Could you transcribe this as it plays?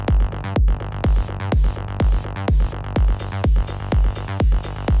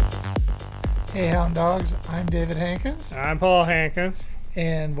Hey, Hound Dogs. I'm David Hankins, I'm Paul Hankins.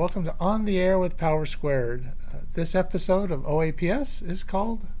 and welcome to On the Air with Power Squared. This episode of OAPS is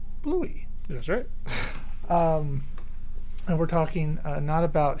called Bluey. That's right. And we're talking not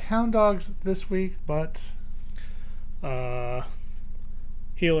about hound dogs this week, but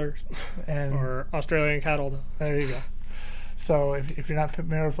Healers and or Australian cattle. there you go. So if you're not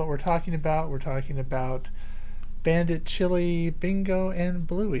familiar with what we're talking about Bandit Chili, Bingo, and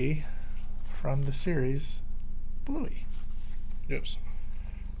Bluey from the series Bluey, Yes.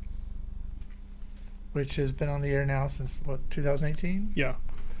 which has been on the air now since, 2018? Yeah.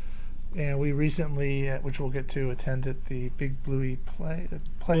 And we recently, which we'll get to, attended the Big Bluey play.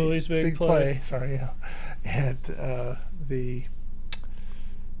 Bluey's Big Play. Sorry, yeah. At the,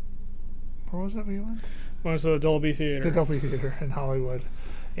 where was it we went? Went to the Dolby Theater. The Dolby Theater in Hollywood.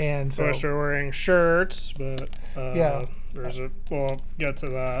 And so, Of course, we're wearing shirts, but yeah. We'll get to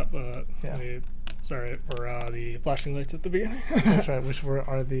that, but Yeah. sorry for the flashing lights at the beginning. That's right, which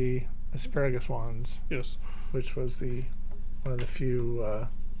are the asparagus ones, Yes. which was one of the few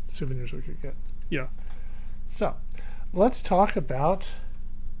souvenirs we could get. Yeah. So, let's talk about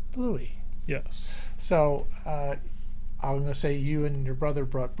Bluey. Yes. So, I'm going to say you and your brother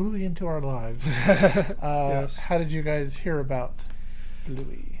brought Bluey into our lives. Yes. How did you guys hear about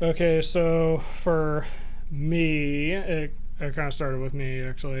Bluey? Okay, so for me, it kind of started with me,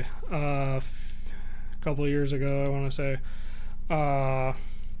 actually. A couple of years ago, I want to say.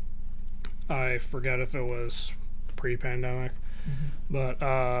 I forget if it was pre-pandemic, but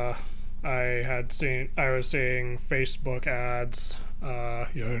I was seeing Facebook ads.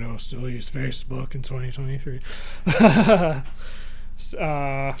 Still use Facebook in 2023. I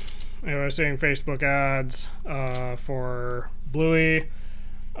was seeing Facebook ads for Bluey,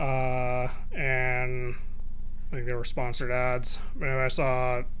 and I think they were sponsored ads. But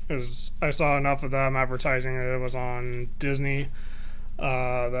anyway, I saw enough of them advertising that it was on Disney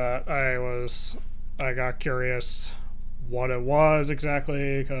that I got curious what it was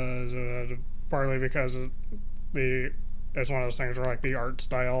exactly, partly because it's one of those things where like the art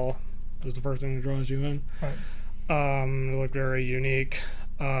style is the first thing that draws you in. Right. It looked very unique,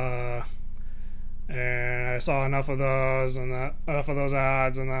 and I saw enough of those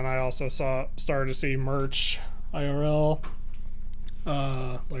ads, and then I also started to see merch IRL.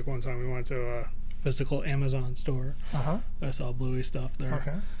 Like one time we went to a physical Amazon store. I saw Bluey stuff there.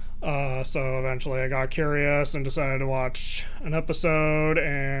 Okay. So eventually I got curious and decided to watch an episode,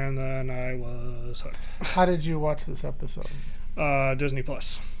 and then I was hooked. How did you watch this episode? Disney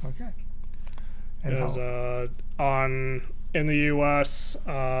Plus. Okay. And It was in the U.S.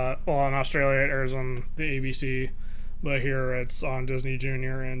 In Australia it airs on the ABC, but here it's on Disney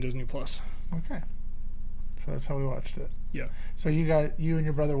Junior and Disney Plus. okay. So that's how we watched it. Yeah. So you and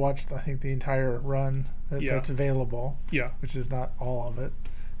your brother watched, I think, the entire run that's available, Yeah. which is not all of it.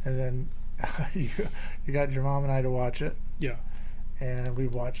 And then you got your mom and I to watch it, Yeah. and we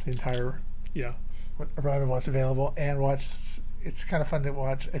watched the entire Yeah. run of what's available, and watched. It's kind of fun to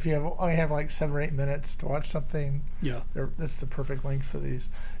watch. If you only have like 7 or 8 minutes to watch something, Yeah. that's the perfect length for these.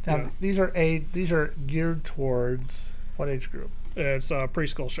 Now, Yeah. these are geared towards what age group? It's a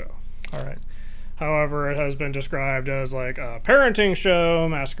preschool show. All right. However, it has been described as like a parenting show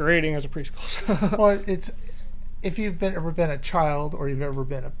masquerading as a preschool show. Well, it's if you've ever been a child or you've ever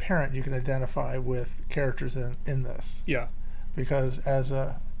been a parent, you can identify with characters in this, Yeah. because as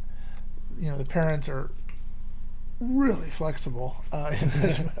the parents are really flexible in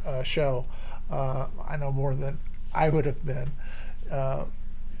this show. I know more than I would have been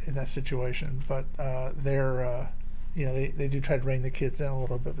in that situation, but they're they do try to rein the kids in a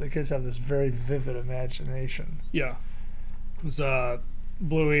little bit, but the kids have this very vivid imagination. Yeah. It's,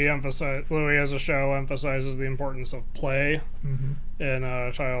 Bluey as a show emphasizes the importance of play in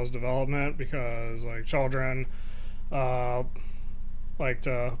a child's development, because like children like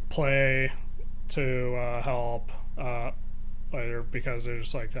to play to help, either because they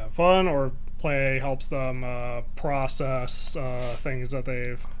just like to have fun, or play helps them process things that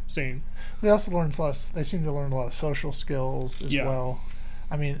they've seen. They also learn they seem to learn a lot of social skills as well.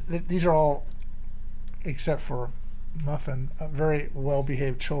 I mean, these are all, except for Muffin, very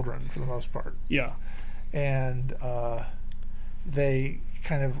well-behaved children for the most part. Yeah. And they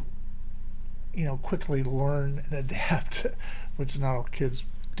kind of, quickly learn and adapt, which not all kids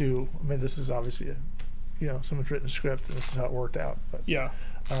do. I mean, this is obviously someone's written a script and this is how it worked out. But Yeah.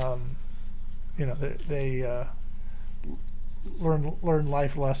 they learn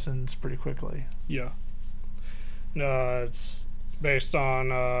life lessons pretty quickly. Yeah. No, it's based on,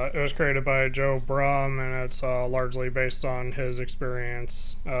 it was created by Joe Brum, and it's largely based on his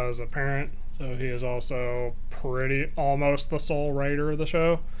experience as a parent. So he is also almost the sole writer of the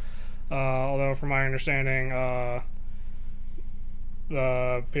show. Although, from my understanding,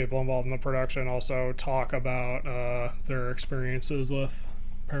 the people involved in the production also talk about their experiences with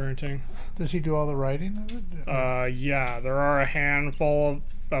parenting. Does he do all the writing of it? Yeah, there are a handful of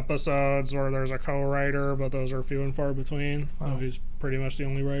episodes where there's a co-writer, but those are few and far between. So he's pretty much the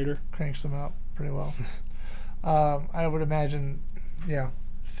only writer. Cranks them out pretty well. I would imagine,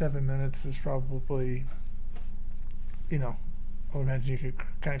 7 minutes is probably, I would imagine you could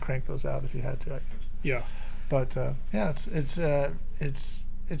kind of crank those out if you had to, I guess. Yeah. But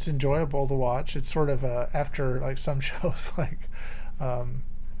it's enjoyable to watch. It's sort of after like some shows like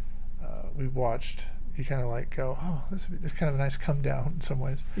we've watched, you kind of like go, oh, this is kind of a nice come down in some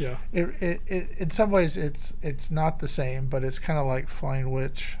ways. Yeah. It in some ways it's not the same, but it's kind of like Flying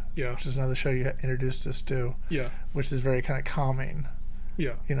Witch, which is another show you introduced us to. Yeah. Which is very kind of calming.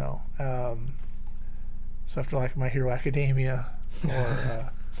 Yeah. So after like My Hero Academia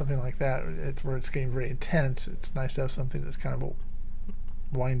or something like that, it's where it's getting very intense. It's nice to have something that's kind of a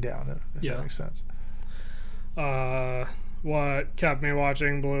wind down, if that makes sense. What kept me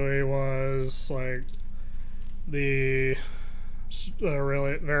watching Bluey was like the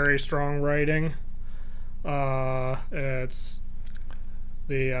really very strong writing. It's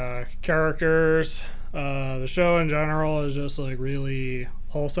the characters. The show in general is just like really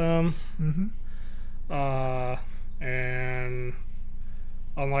wholesome. And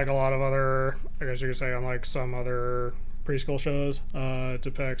unlike a lot of other, I guess you could say, unlike some other preschool shows, it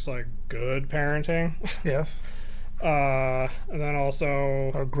depicts like good parenting. Yes. And then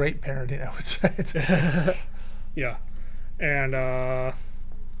also, or great parenting, I would say. Yeah. And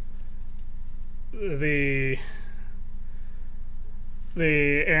the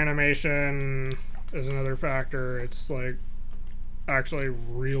animation is another factor. It's like actually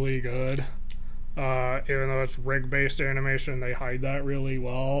really good. Even though it's rig-based animation, they hide that really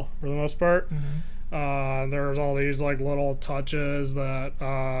well for the most part. There's all these like little touches that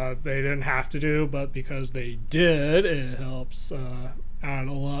they didn't have to do, but because they did, it helps add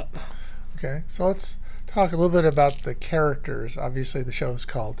a lot. Okay, so let's talk a little bit about the characters. Obviously, the show is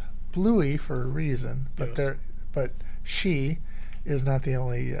called Bluey for a reason, but but she is not the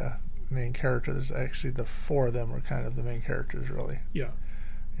only main character. There's actually the four of them are kind of the main characters, really. Yeah.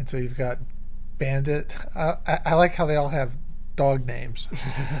 And so you've got Bandit. I like how they all have dog names.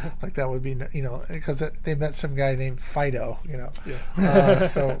 Like that would be, because they met some guy named Fido, Yeah.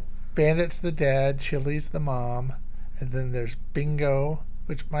 So Bandit's the dad, Chili's the mom, and then there's Bingo,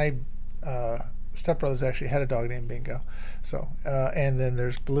 which my stepbrothers actually had a dog named Bingo. So, and then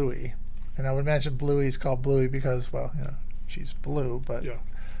there's Bluey. And I would imagine Bluey's called Bluey because, well, she's blue, but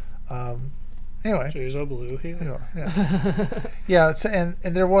anyway. She's a blue here. Yeah. Yeah, and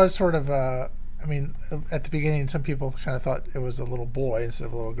there was sort of at the beginning, some people kind of thought it was a little boy instead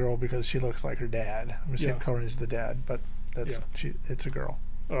of a little girl because she looks like her dad. I'm same color as the dad, but it's a girl.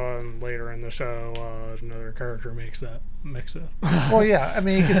 Later in the show, another character makes that mix up. Well, yeah,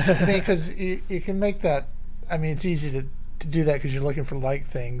 because you can make that. It's easy to do that because you're looking for like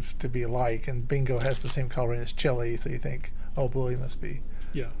things to be alike, and Bingo has the same coloring as Chili, so you think, oh, Bluey must be.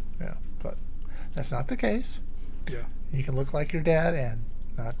 Yeah. Yeah, but that's not the case. Yeah. You can look like your dad and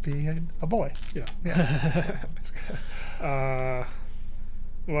not be a boy. Yeah. Yeah.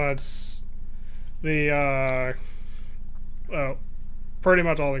 What's the pretty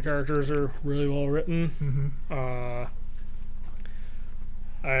much all the characters are really well written.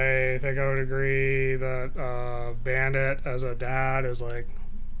 I think I would agree that Bandit as a dad is like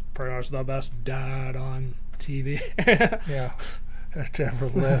pretty much the best dad on TV. Yeah. To ever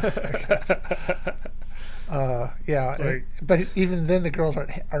live, I guess. But even then, the girls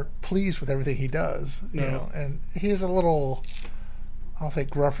aren't pleased with everything he does. And he's a little, I'll say,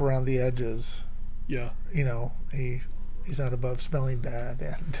 gruff around the edges. Yeah. He's not above smelling bad,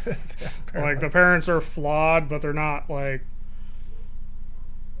 and like the parents are flawed, but they're not like.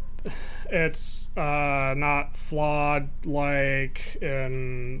 It's not flawed like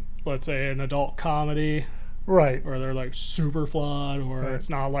in, let's say, an adult comedy. Right. Or they're like super flawed, or it's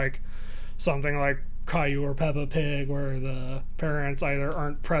not like something like Caillou or Peppa Pig where the parents either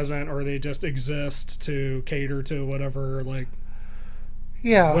aren't present or they just exist to cater to whatever whim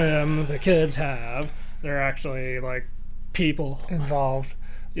the kids have. They're actually like people involved.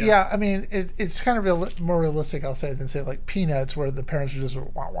 Yeah, it's kind of more realistic, I'll say, than say like Peanuts, where the parents are just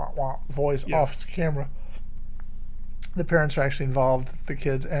wah wah wah voice off camera. The parents are actually involved, the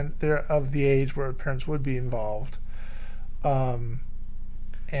kids, and they're of the age where parents would be involved. And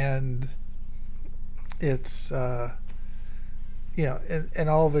it's and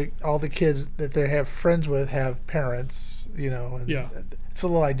all the kids that they have friends with have parents, and Yeah. it's a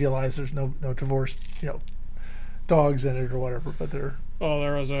little idealized. There's no divorced, dogs in it or whatever, but they're Well,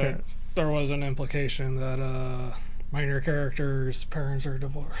 parents. there was an implication that minor characters' parents are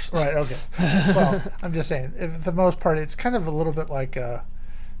divorced. Right. Okay. Well, I'm just saying, for the most part, it's kind of a little bit like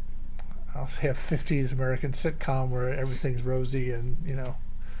I'll say a 50s American sitcom where everything's rosy and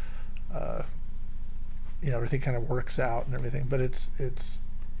everything kind of works out and everything. But it's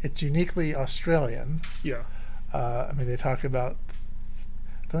uniquely Australian. Yeah. I mean, don't they talk about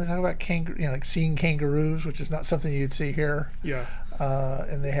like seeing kangaroos, which is not something you'd see here. Yeah.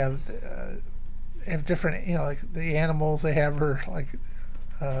 And they have different, like the animals they have are like,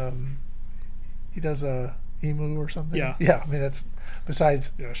 he does a emu or something. Yeah. Yeah. I mean, that's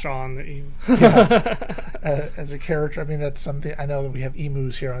besides Yeah. Sean the emu. as a character. I mean, that's something I know that we have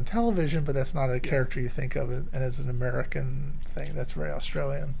emus here on television, but that's not a character you think of it and as an American thing. That's very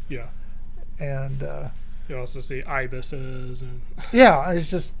Australian. Yeah. And You also see ibises and yeah,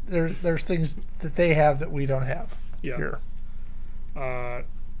 it's just there's things that they have that we don't have yeah. here. I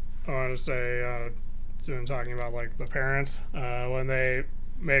want to say, soon talking about like the parents, when they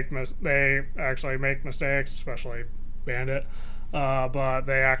they actually make mistakes, especially Bandit, but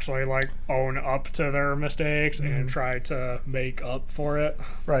they actually like own up to their mistakes and try to make up for it.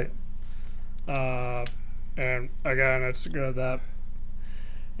 Right. And again, it's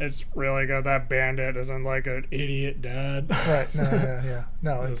really good that Bandit isn't like an idiot dad. Right. No. Yeah.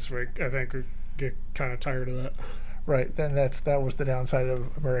 No. It's I think we get kind of tired of that. right. Then that was the downside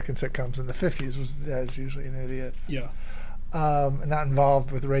of American sitcoms in the 50s. Was the dad's usually an idiot. Yeah. Not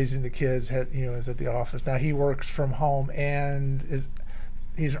involved with raising the kids. Is at the office now. He works from home and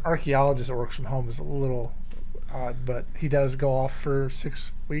he's an archaeologist that works from home. Is a little odd, but he does go off for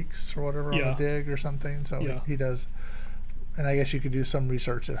 6 weeks or whatever on a dig or something. So he does. And I guess you could do some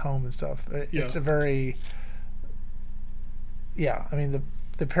research at home and stuff. It's a very, I mean,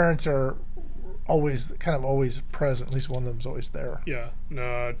 the parents are always present. At least one of them's always there. Yeah.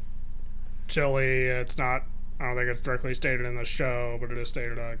 No, Chili, it's not, I don't think it's directly stated in the show, but it is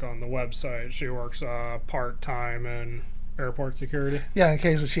stated like on the website. She works part-time in airport security. Yeah,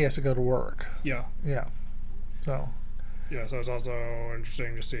 occasionally she has to go to work. Yeah. Yeah. So. Yeah, so it's also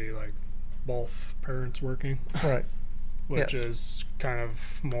interesting to see like both parents working. Right. Which is kind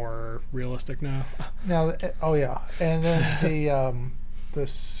of more realistic now. Now, and then the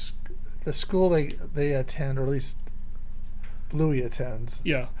school they attend, or at least Louis attends.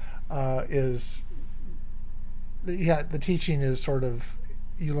 Yeah. Is the teaching is sort of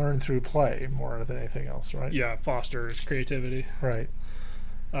you learn through play more than anything else, right? Yeah, fosters creativity. Right.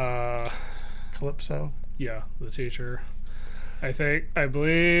 Calypso. Yeah, the teacher. I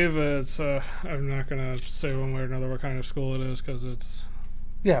believe it's, I'm not going to say one way or another what kind of school it is because it's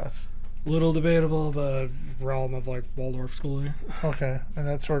it's a little debatable, but realm of like Waldorf schooling. Okay, and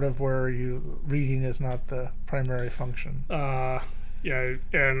that's sort of where reading is not the primary function. Yeah,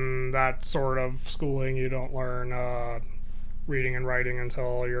 in that sort of schooling, you don't learn reading and writing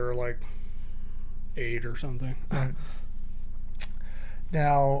until you're like 8 or something. Right.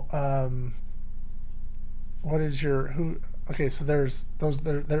 Now, what is okay, so there's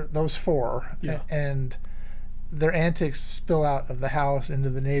those four, and their antics spill out of the house into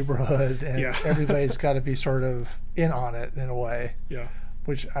the neighborhood, and everybody's got to be sort of in on it in a way. Yeah.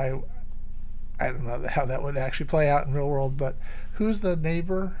 Which I don't know how that would actually play out in real world, but who's the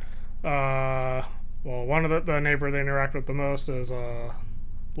neighbor? Well, one of the neighbor they interact with the most is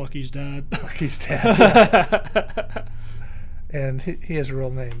Lucky's dad. Lucky's dad. Yeah. And he has a real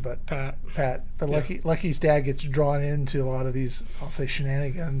name, but Pat. But Lucky's dad gets drawn into a lot of these, I'll say,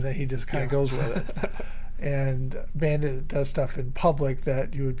 shenanigans, and he just kind of goes with it. And Bandit does stuff in public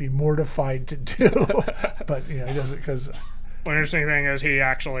that you would be mortified to do, but he does it because. One interesting thing is he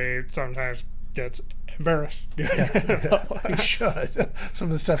actually sometimes gets embarrassed. He should. Some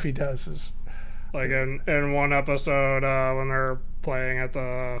of the stuff he does is. Like in one episode when they're playing at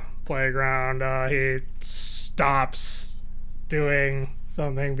the playground, he stops doing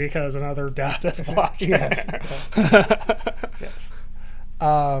something because another dad is watching. Yes. Yes.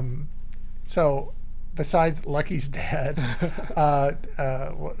 So besides Lucky's dad,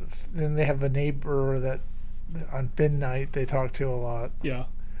 then they have the neighbor that on bin night they talk to a lot. Yeah.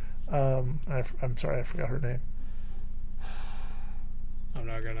 I'm sorry, I forgot her name. I'm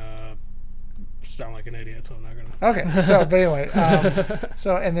not gonna sound like an idiot, so I'm not gonna. Okay. So, but anyway,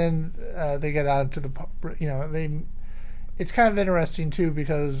 and then they get out to the, It's kind of interesting too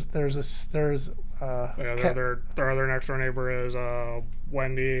because their other next door neighbor is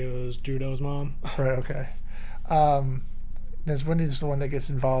Wendy, who's Judo's mom. Right. Okay. Wendy's the one that gets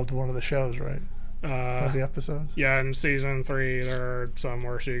involved in one of the shows, right? One of the episodes. Yeah, in season 3, there are some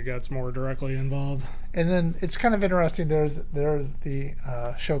where she gets more directly involved. And then it's kind of interesting. There's the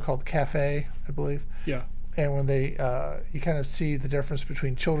show called Cafe, I believe. Yeah. And when they you kind of see the difference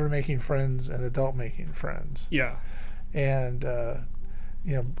between children making friends and adult making friends. Yeah. And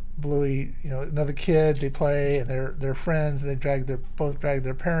Bluey, another kid, they play and they're friends, and they both drag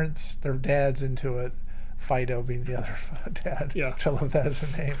their parents, their dads into it. Fido being the other dad. Yeah. Which I love that as a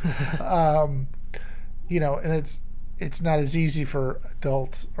name. And it's not as easy for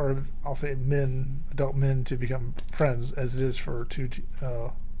adults, or I'll say adult men, to become friends as it is for two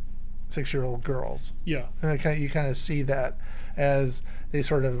 6-year-old girls. Yeah. And you kind of see that as they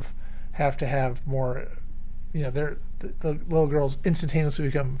sort of have to have more, the little girls instantaneously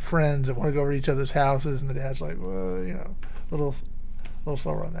become friends and want to go over to each other's houses, and the dad's like, well, a little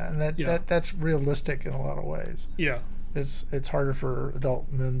slower on that. And that's realistic in a lot of ways. Yeah. It's harder for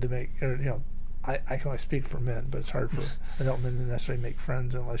adult men to make, I can only speak for men, but it's hard for adult men to necessarily make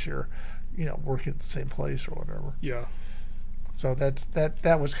friends unless you're, working at the same place or whatever. Yeah. So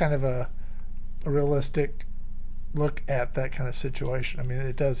that was kind of a realistic look at that kind of situation. I mean,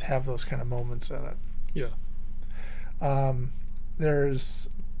 it does have those kind of moments in it. Yeah. There's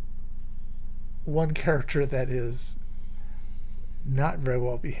one character that is not very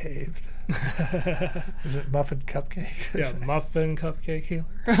well behaved. Is it Muffin Cupcake? Yeah, Muffin Cupcake Healer.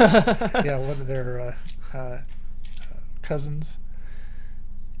 Yeah, one of their cousins.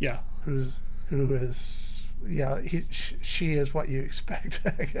 Yeah. She is what you expect,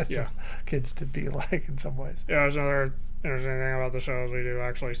 I guess, of kids to be like in some ways. Yeah, there's another interesting thing about the show is we do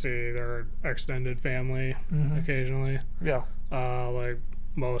actually see their extended family occasionally. Yeah. Like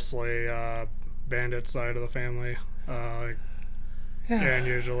mostly Bandit's side of the family. And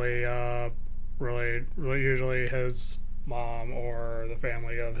usually, usually his mom or the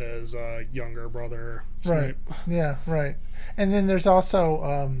family of his younger brother. Right. Yeah. Right. And then there's also,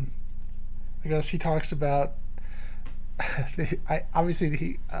 I guess he talks about. Obviously,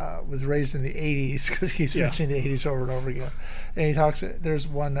 he was raised in the '80s because he's mentioning the '80s over and over again. And he talks. There's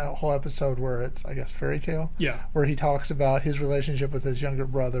one whole episode where it's, I guess, Fairy Tale. Yeah. Where he talks about his relationship with his younger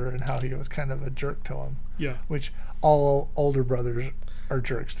brother and how he was kind of a jerk to him. Yeah. Which all older brothers are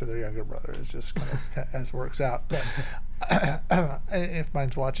jerks to their younger brother. It's just kind of as it works out. But if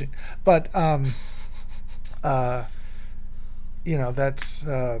mine's watching, but that's.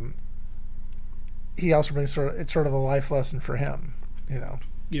 He also brings it's sort of a life lesson for him, in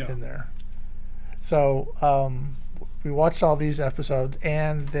there. So we watched all these episodes,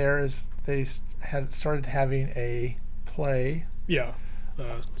 and they had started having a play. Yeah,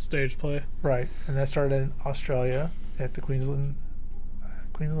 stage play. Right, and that started in Australia at the Queensland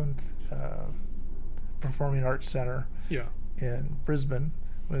Performing Arts Centre. Yeah. In Brisbane,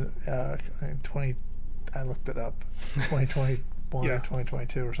 with I looked it up, 2021 or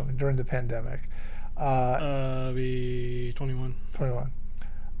 2022 or something during the pandemic. Be 21. 21.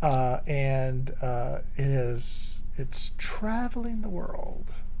 And it's traveling the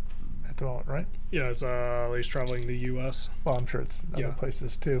world at the moment, right? Yeah, it's at least traveling the U.S. Well, I'm sure it's in other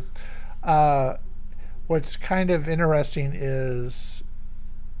places too. What's kind of interesting is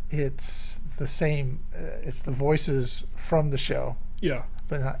it's the same. It's the voices from the show. Yeah.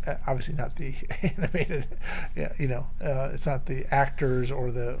 But obviously not the animated. Yeah, it's not the actors or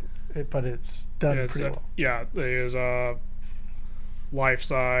but it's done pretty well. Yeah, they use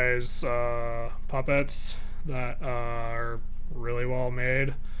life-size puppets that are really well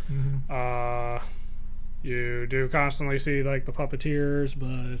made. Mm-hmm. You do constantly see like the puppeteers,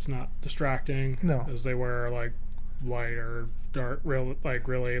 but it's not distracting. No, because they wear like lighter, dark,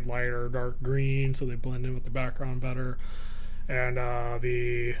 really lighter dark green, so they blend in with the background better. And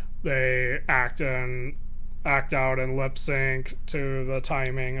they act out and lip sync to the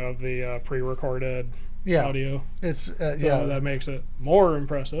timing of the pre-recorded audio. It's so that makes it more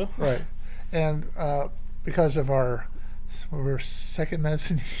impressive. Right, and because of our second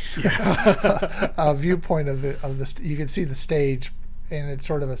medicine viewpoint of the you can see the stage, and it's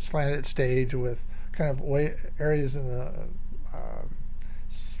sort of a slanted stage with kind of areas in the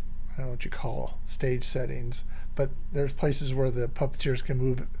I don't know what you call stage settings, but there's places where the puppeteers can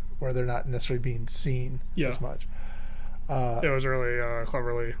move where they're not necessarily being seen as much. It was really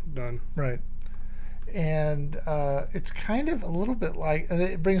cleverly done. Right. And it's kind of a little bit like, and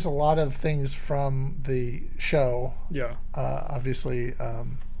it brings a lot of things from the show. Yeah. Obviously,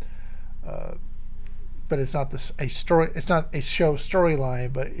 but it's not a story. It's not a show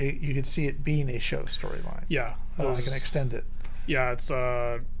storyline, but you can see it being a show storyline. Yeah. I can extend it. Yeah, it's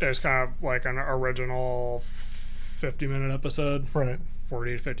kind of like an original 50-minute episode, Right.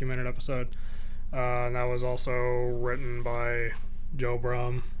 40 to 50-minute episode. And that was also written by Joe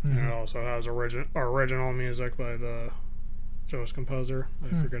Brum. And it also has original music by the show's composer. I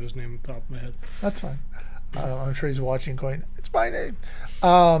forget his name off the top of my head. That's fine. I'm sure he's watching going, it's my name.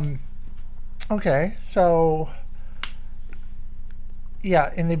 Okay, so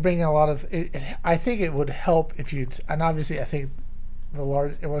yeah, and they bring in a lot of I think it would help if you'd, and obviously I think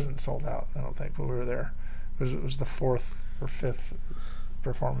it wasn't sold out, I don't think, when we were there. It was the fourth or fifth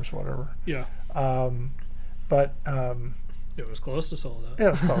performance, whatever. Yeah. But it was close to sold out. it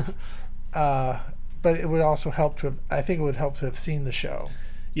was close. But it would also help to have, I think it would help to have seen the show.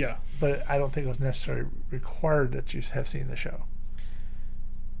 Yeah. But I don't think it was necessarily required that you have seen the show.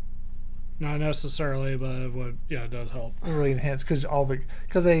 Not necessarily, but it does help. It really enhanced because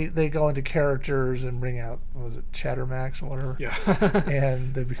they go into characters and bring out, what was it, Chattermax or whatever. Yeah.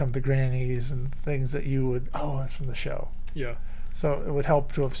 And they become the grannies and things that you would, that's from the show. Yeah. So it would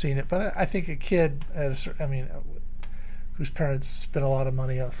help to have seen it. But I think a kid whose parents spent a lot of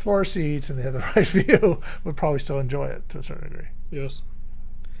money on floor seats and they have the right view would probably still enjoy it to a certain degree. Yes.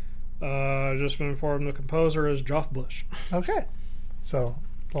 Just been informed the composer is Geoff Bush. Okay. So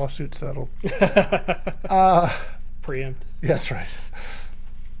lawsuit settled. Preempted. Yeah, that's right.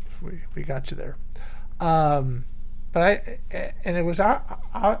 We got you there. But it was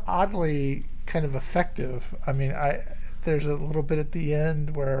oddly kind of effective. I mean, there's a little bit at the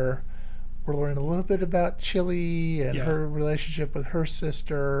end where we're learning a little bit about Chili and her relationship with her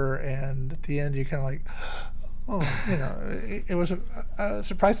sister, and at the end you kind of like, it was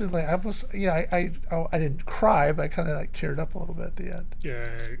surprisingly, I was, I didn't cry, but I kind of like teared up a little bit at the end. Yeah,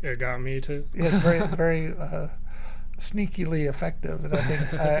 it got me too. Yeah, it's very very sneakily effective, and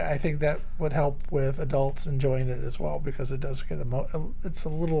I think that would help with adults enjoying it as well, because it does get it's a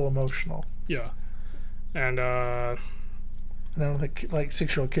little emotional. Yeah, and I don't think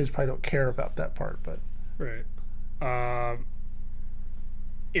 6-year-old kids probably don't care about that part, but right.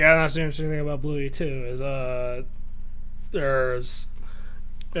 Yeah, that's the interesting thing about Bluey too, is the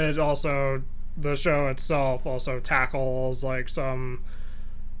show itself also tackles like some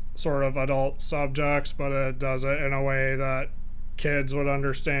sort of adult subjects, but it does it in a way that kids would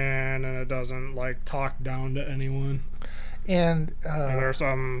understand, and it doesn't like talk down to anyone. And there's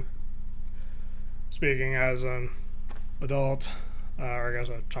some, speaking as an adult, or I guess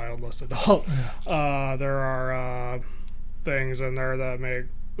a childless adult, there are things in there that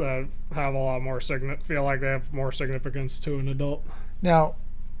have a lot more feel like they have more significance to an adult. Now,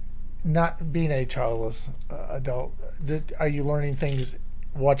 not being a childless adult, are you learning things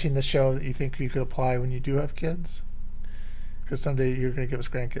watching the show that you think you could apply when you do have kids? Because someday you're going to give us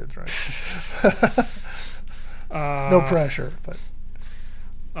grandkids, right? No pressure, but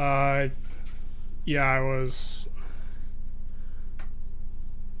I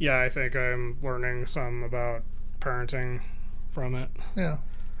think I'm learning some about parenting from it. Yeah.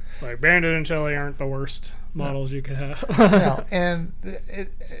 Like Bandit and Chili aren't the worst models you could have. No, and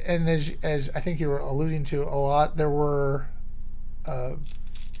as I think you were alluding to, a lot there were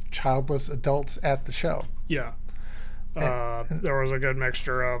childless adults at the show. Yeah. There was a good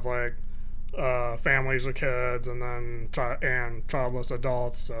mixture of like families with kids and then childless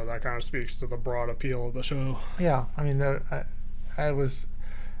adults, so that kind of speaks to the broad appeal of the show. Yeah, I mean,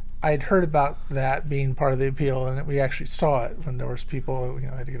 I'd heard about that being part of the appeal, and we actually saw it when there was people,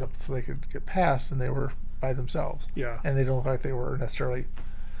 had to get up so they could get past, and they were by themselves. Yeah. And they don't look like they were necessarily,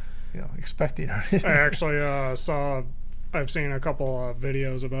 expecting or anything. I actually I've seen a couple of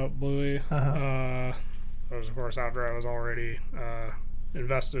videos about Bluey. That was, of course, after I was already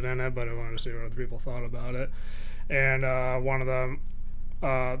invested in it, but I wanted to see what other people thought about it. And one of them,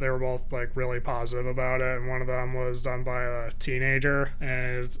 they were both like really positive about it, and one of them was done by a teenager,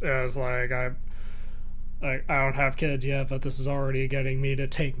 and it was like I don't have kids yet, but this is already getting me to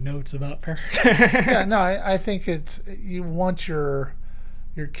take notes about parenting. Yeah, no, I think you want your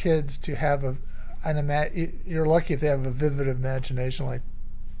kids to have you're lucky if they have a vivid imagination like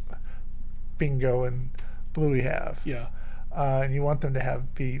Bingo and Bluey have. Yeah. And you want them to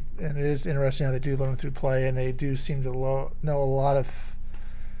and it is interesting how they do learn through play, and they do seem to know a lot of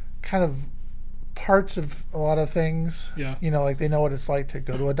kind of parts of a lot of things. Yeah. Like they know what it's like to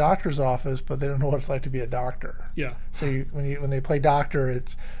go to a doctor's office, but they don't know what it's like to be a doctor. Yeah. So when they play doctor,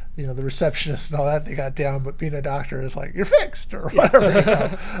 it's the receptionist and all that they got down, but being a doctor is like you're fixed or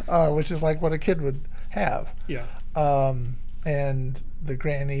whatever, which is like what a kid would have. Yeah. And the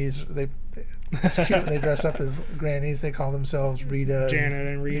grannies, it's cute. They dress up as grannies. They call themselves Rita, Janet,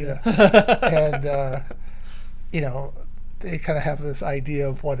 and Rita. And they kind of have this idea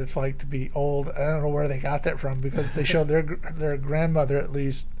of what it's like to be old. I don't know where they got that from, because they show their grandmother, at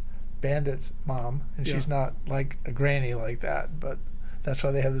least Bandit's mom, and she's not like a granny like that, but that's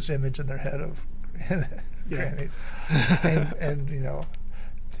why they have this image in their head of grannies. And you know,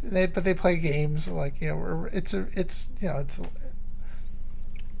 but they play games like, you know, it's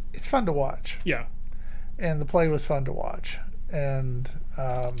fun to watch. Yeah. And the play was fun to watch, and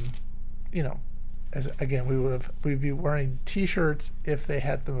you know, again, we'd be wearing T-shirts if they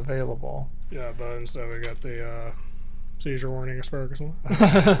had them available. Yeah, but instead we got the seizure warning asparagus one.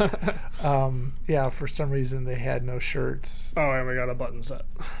 Yeah, for some reason they had no shirts. Oh, and we got a button set.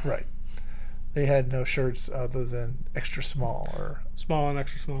 Right. They had no shirts other than extra small or small and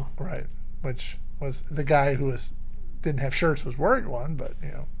extra small. Right, which was the guy who didn't have shirts was wearing one, but you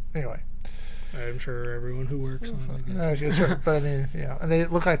know, anyway. I'm sure everyone who works on it. No, sure. But I mean, you know, and they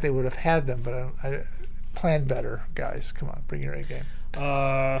look like they would have had them, but I plan better, guys. Come on, bring your A game.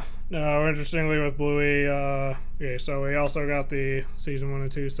 No, interestingly with Bluey, okay, so we also got the season 1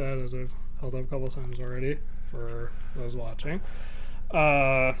 and 2 set, as I've held up a couple times already for those watching.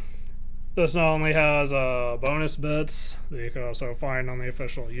 This not only has bonus bits that you can also find on the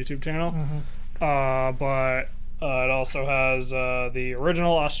official YouTube channel, but it also has the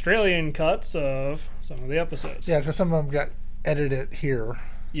original Australian cuts of some of the episodes. Yeah, because some of them got edited here.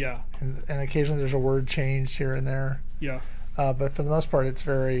 Yeah. And occasionally there's a word changed here and there. Yeah. But for the most part, it's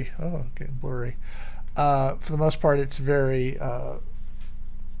very... Oh, getting blurry. For the most part, it's very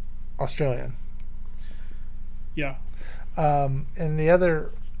Australian. Yeah. And the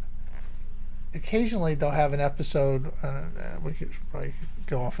other... Occasionally they'll have an episode... we could probably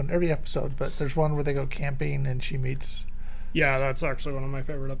go off on every episode, but there's one where they go camping and she meets... Yeah, that's actually one of my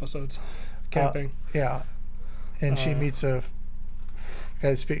favorite episodes. Camping. Yeah. And she meets a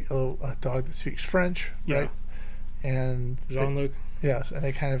dog that speaks French, right? And Jean-Luc. Yes, and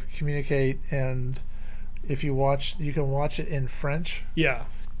they kind of communicate, and if you watch, you can watch it in French. Yeah.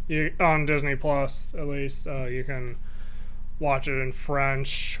 On Disney Plus, at least, you can watch it in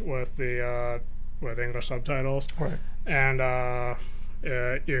French with the with English subtitles. Right. And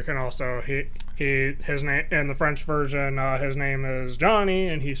you can also his name in the French version, his name is Johnny,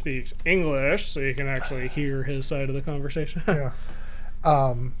 and he speaks English, so you can actually hear his side of the conversation. Yeah.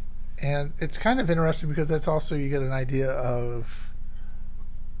 And it's kind of interesting because that's also, you get an idea of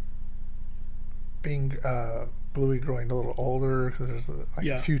being Bluey growing a little older, because there's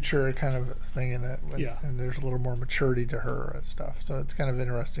a future kind of thing in it, and there's a little more maturity to her and stuff. So it's kind of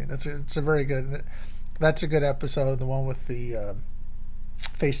interesting. It's a very good. That's a good episode. The one with the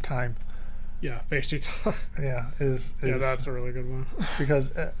FaceTime. Yeah, FaceTime. Yeah, is that's a really good one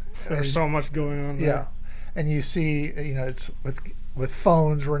because there's so much going on there. Yeah, and you see, you know, it's with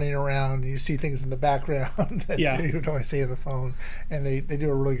phones running around, you see things in the background that you don't always see in the phone, and they do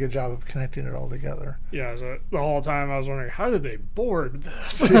a really good job of connecting it all together. Yeah, so the whole time I was wondering, how did they board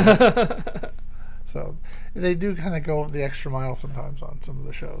this? So they do kind of go the extra mile sometimes on some of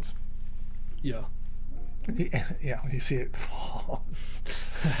the shows. Yeah. Yeah, when you see it fall.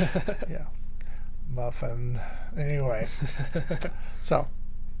 Yeah. Muffin. Anyway. So,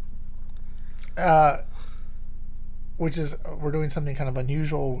 which is, we're doing something kind of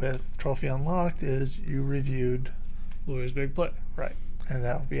unusual with Trophy Unlocked, is you reviewed Bluey's Big Play. Right. And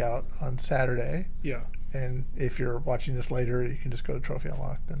that will be out on Saturday. Yeah. And if you're watching this later, you can just go to Trophy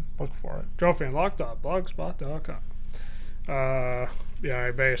Unlocked and look for it. TrophyUnlocked.blogspot.com. Yeah,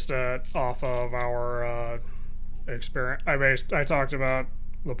 I based it off of our experience. I talked about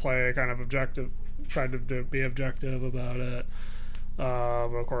the play, kind of objective, tried to be objective about it. But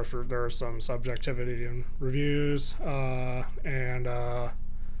of course, there's some subjectivity in reviews, and I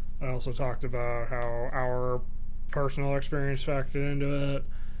also talked about how our personal experience factored into it,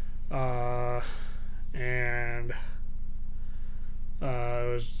 and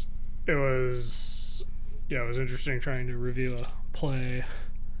it was interesting trying to review a play.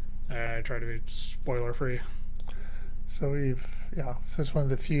 I tried to be spoiler free. So so it's one of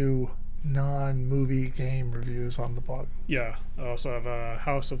the few non-movie game reviews on the blog. Yeah, I also have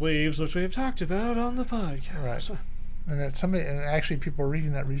House of Leaves, which we have talked about on the podcast. Right. And actually people are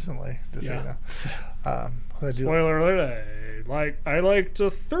reading that recently, just so you know. Spoiler alert, I liked a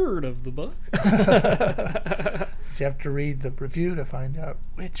third of the book. You have to read the review to find out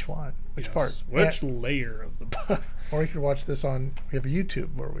which part. Which layer of the book. Or you could watch this we have a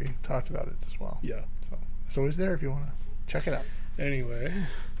YouTube where we talked about it as well. Yeah. So it's always there if you want to check it out. Anyway.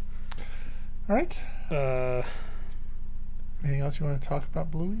 All right. Anything else you want to talk about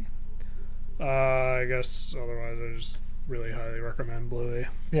Bluey? I guess otherwise I just really highly recommend Bluey.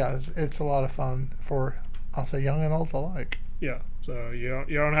 Yeah, it's a lot of fun for I'll say young and old alike. Yeah. So you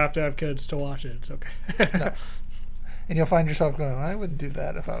don't have to have kids to watch it. It's okay. No. And you'll find yourself going, I wouldn't do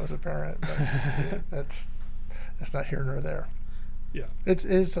that if I was a parent. But that's not here nor there. Yeah. It's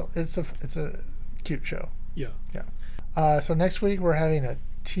a cute show. Yeah. Yeah. So next week we're having a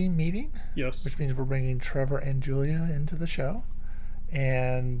team meeting. Yes. Which means we're bringing Trevor and Julia into the show.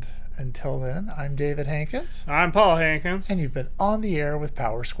 And until then, I'm David Hankins. I'm Paul Hankins. And you've been on the air with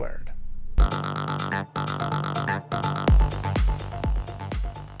Power Squared.